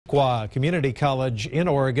Community College in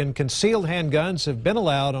Oregon. Concealed handguns have been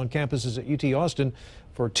allowed on campuses at UT Austin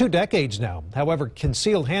for 2 decades now. However,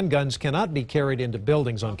 concealed handguns cannot be carried into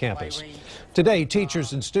buildings on campus. Today,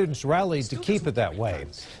 teachers and students rallied to keep it that way.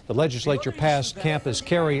 The legislature passed campus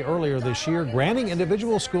carry earlier this year, granting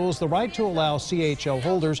individual schools the right to allow CHL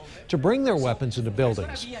holders to bring their weapons into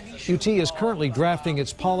buildings. UT is currently drafting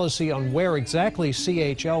its policy on where exactly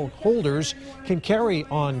CHL holders can carry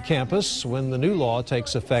on campus when the new law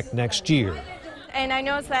takes effect next year. And I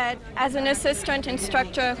know that as an assistant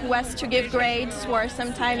instructor who has to give grades or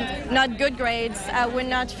sometimes not good grades, I would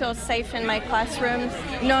not feel safe in my classroom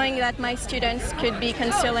knowing that my students could be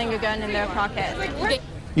concealing a gun in their pocket.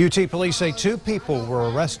 UT police say 2 people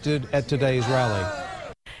were arrested at today's rally.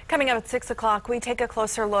 Coming up at 6 o'clock, we take a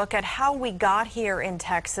closer look at how we got here in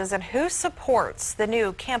Texas and who supports the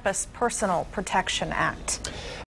new Campus Personal Protection Act.